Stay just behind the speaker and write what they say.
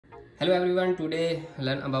Hello everyone, today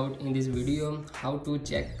learn about in this video how to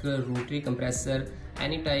check rotary compressor,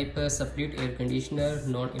 any type split air conditioner,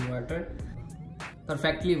 non-inverter,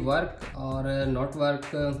 perfectly work or not work,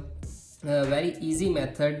 very easy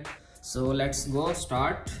method. So let's go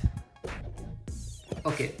start.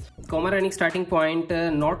 Okay, common running starting point,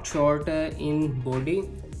 not short in body.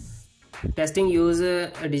 Testing use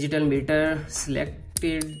a digital meter,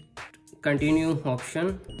 selected continue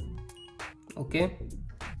option. Okay.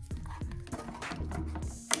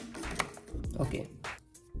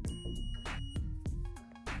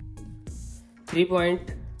 3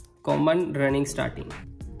 point common running starting.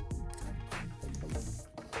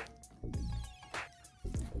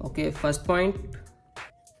 Okay, first point,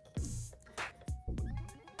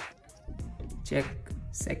 check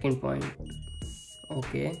second point.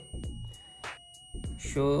 Okay,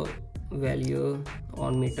 show value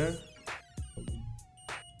on meter.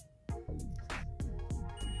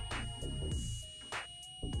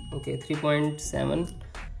 Okay, 3.7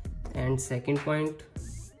 and second point.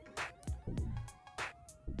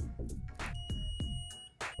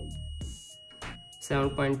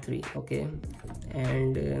 .3. Okay,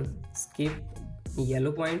 and skip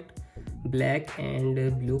yellow point, black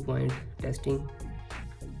and blue point testing.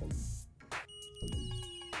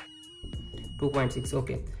 2.6.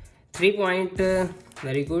 okay, 3 point,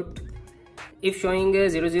 very good. If showing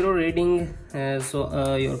 00 reading,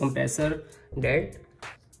 so your compressor dead,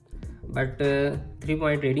 but 3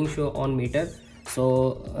 point reading show on meter,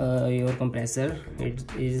 so your compressor it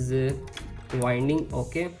is winding.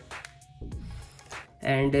 Okay,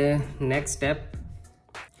 and next step,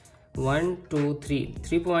 1 2 3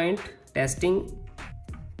 3 point testing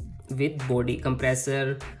with body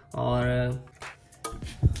compressor or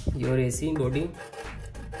your AC body,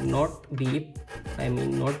 not beep, I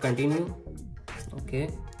mean not continue. Okay,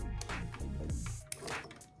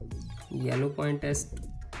 yellow point test.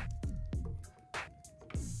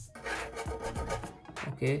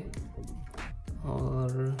 Okay,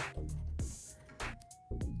 or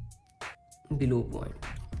blue point.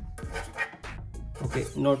 Okay,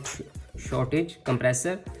 not shortage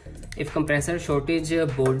compressor. If compressor shortage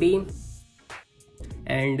body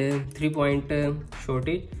and 3 point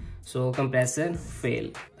shortage, so compressor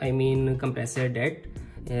fail, I mean compressor dead.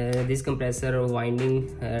 This compressor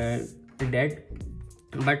winding dead,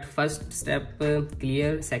 but first step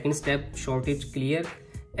clear, second step shortage clear,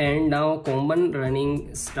 and now common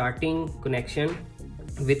running starting connection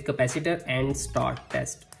with capacitor and start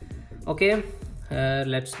test. Okay,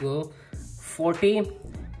 let's go. 40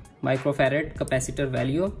 microfarad capacitor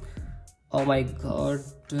value. Oh my god,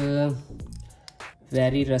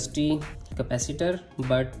 very rusty capacitor,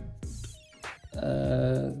 but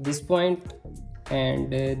this point and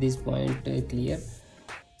this point clear.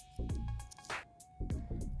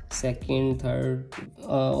 Second, third,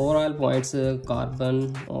 overall points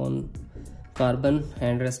carbon on carbon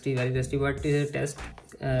and rusty, very rusty. But test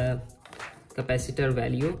capacitor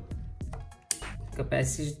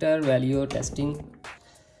value testing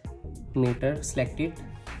meter selected.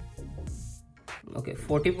 Okay,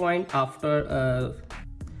 40 point after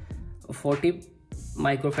 40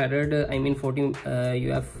 microfarad, I mean 40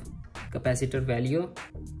 you have capacitor value,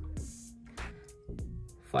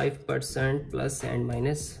 5% plus and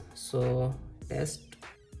minus, so test.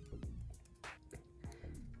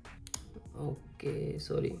 Okay,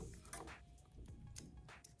 sorry.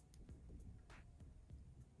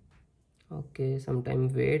 Okay, sometime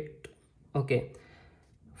wait. Okay,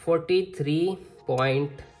 43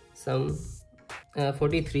 point some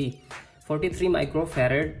 43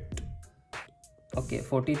 microfarad. Okay,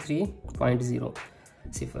 43.0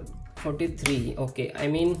 cipher 43. Okay, I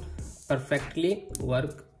mean perfectly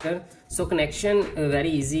work. So connection very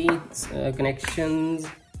easy, connections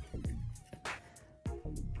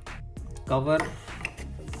cover.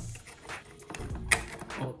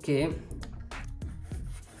 Okay,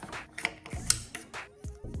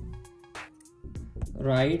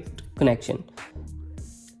 right connection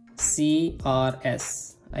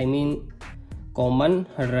CRS, I mean common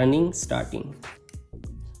running starting.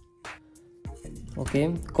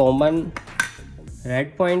 Okay, common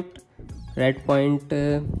red point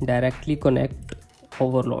directly connect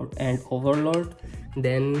overload and overload,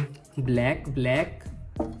 then black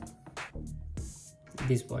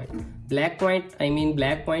this point, black point, I mean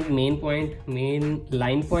black point, main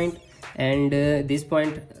line point, and this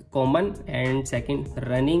point common, and second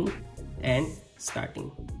running and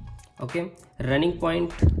starting. Okay, running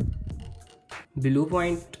point, blue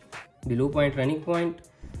point running point,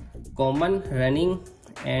 common running,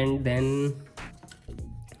 and then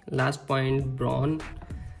last point brown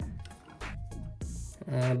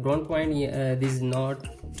Brown point, this is not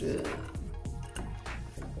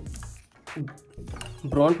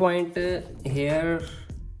brown point here,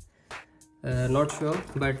 not sure,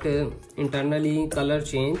 but internally color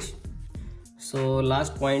change. So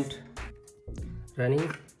last point,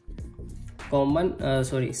 running common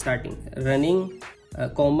starting running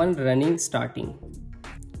common running starting.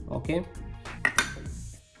 Okay,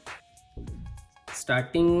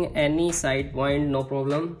 starting any side point, no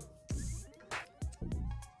problem,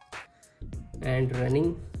 and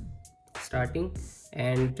running starting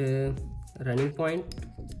and running point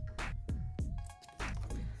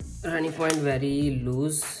very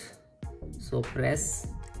loose, so press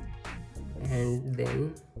and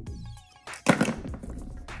then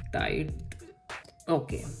tight.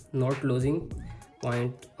 Okay, not losing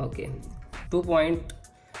point. Okay, 2 point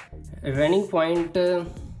running point,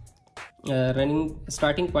 running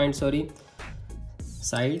starting point, sorry,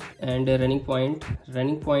 side, and running point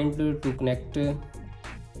to connect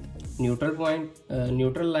neutral point,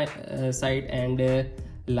 neutral side, and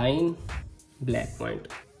line black point.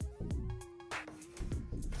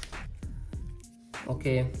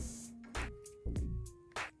 Okay,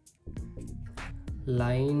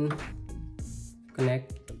 line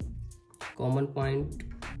connect common point,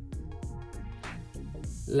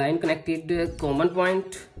 line connected common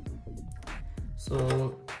point.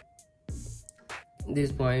 So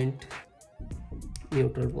this point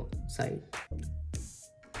neutral side.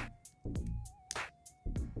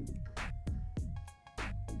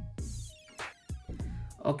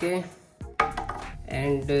 Okay,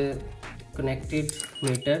 and connected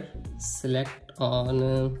meter, select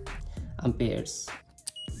on amperes,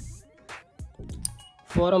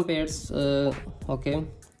 4 amperes. Okay,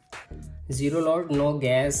 zero load, no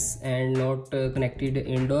gas, and not connected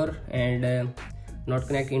indoor, and not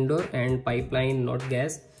connect indoor, and pipeline not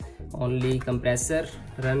gas, only compressor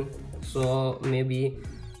run. So maybe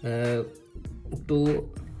 2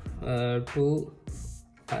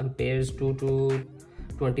 amperes, 2 to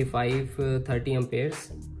 25 30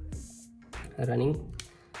 amperes running.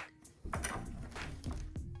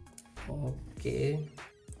 Okay,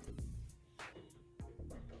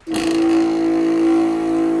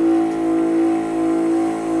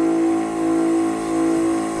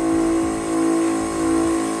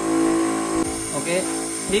 okay,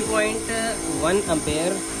 3.1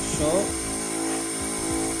 ampere show,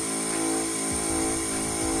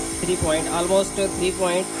 3 point, almost 3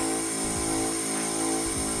 point.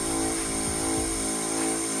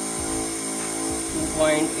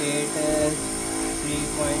 2.8,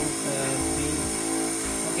 3.3.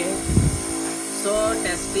 Okay, so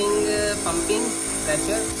testing pumping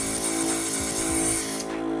pressure.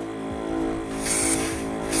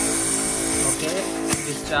 Okay,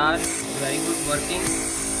 discharge very good working,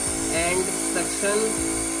 and suction.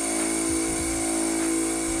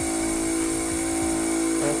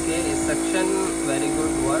 Okay, suction very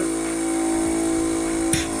good work.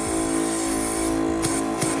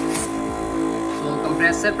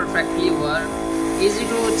 Compressor perfectly work. Easy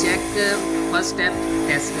to check. First step,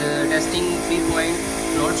 testing 3 point,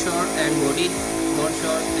 not short, and body not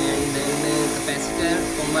short, and then capacitor,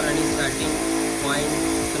 common running starting point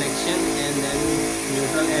connection, and then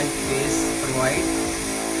neutral and phase provide.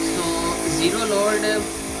 So zero load,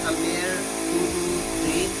 ampere 2 to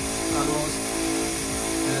 3 almost,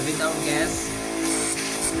 without gas,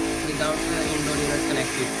 without indoor unit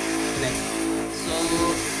connected. So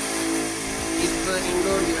if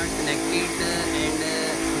indoor unit connected and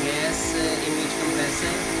gas in which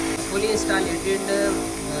compressor fully installed,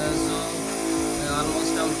 so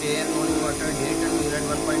almost ampere, non inverter, ton unit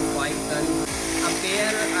 1.5 ton,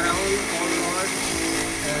 ampere around on load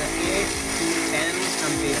 8 to 10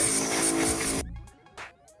 amperes.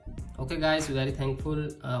 Okay guys, very thankful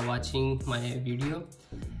watching my video,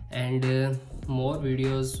 and more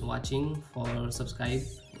videos watching. For subscribe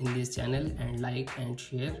in this channel and like and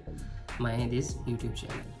share my this YouTube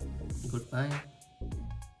channel. Goodbye.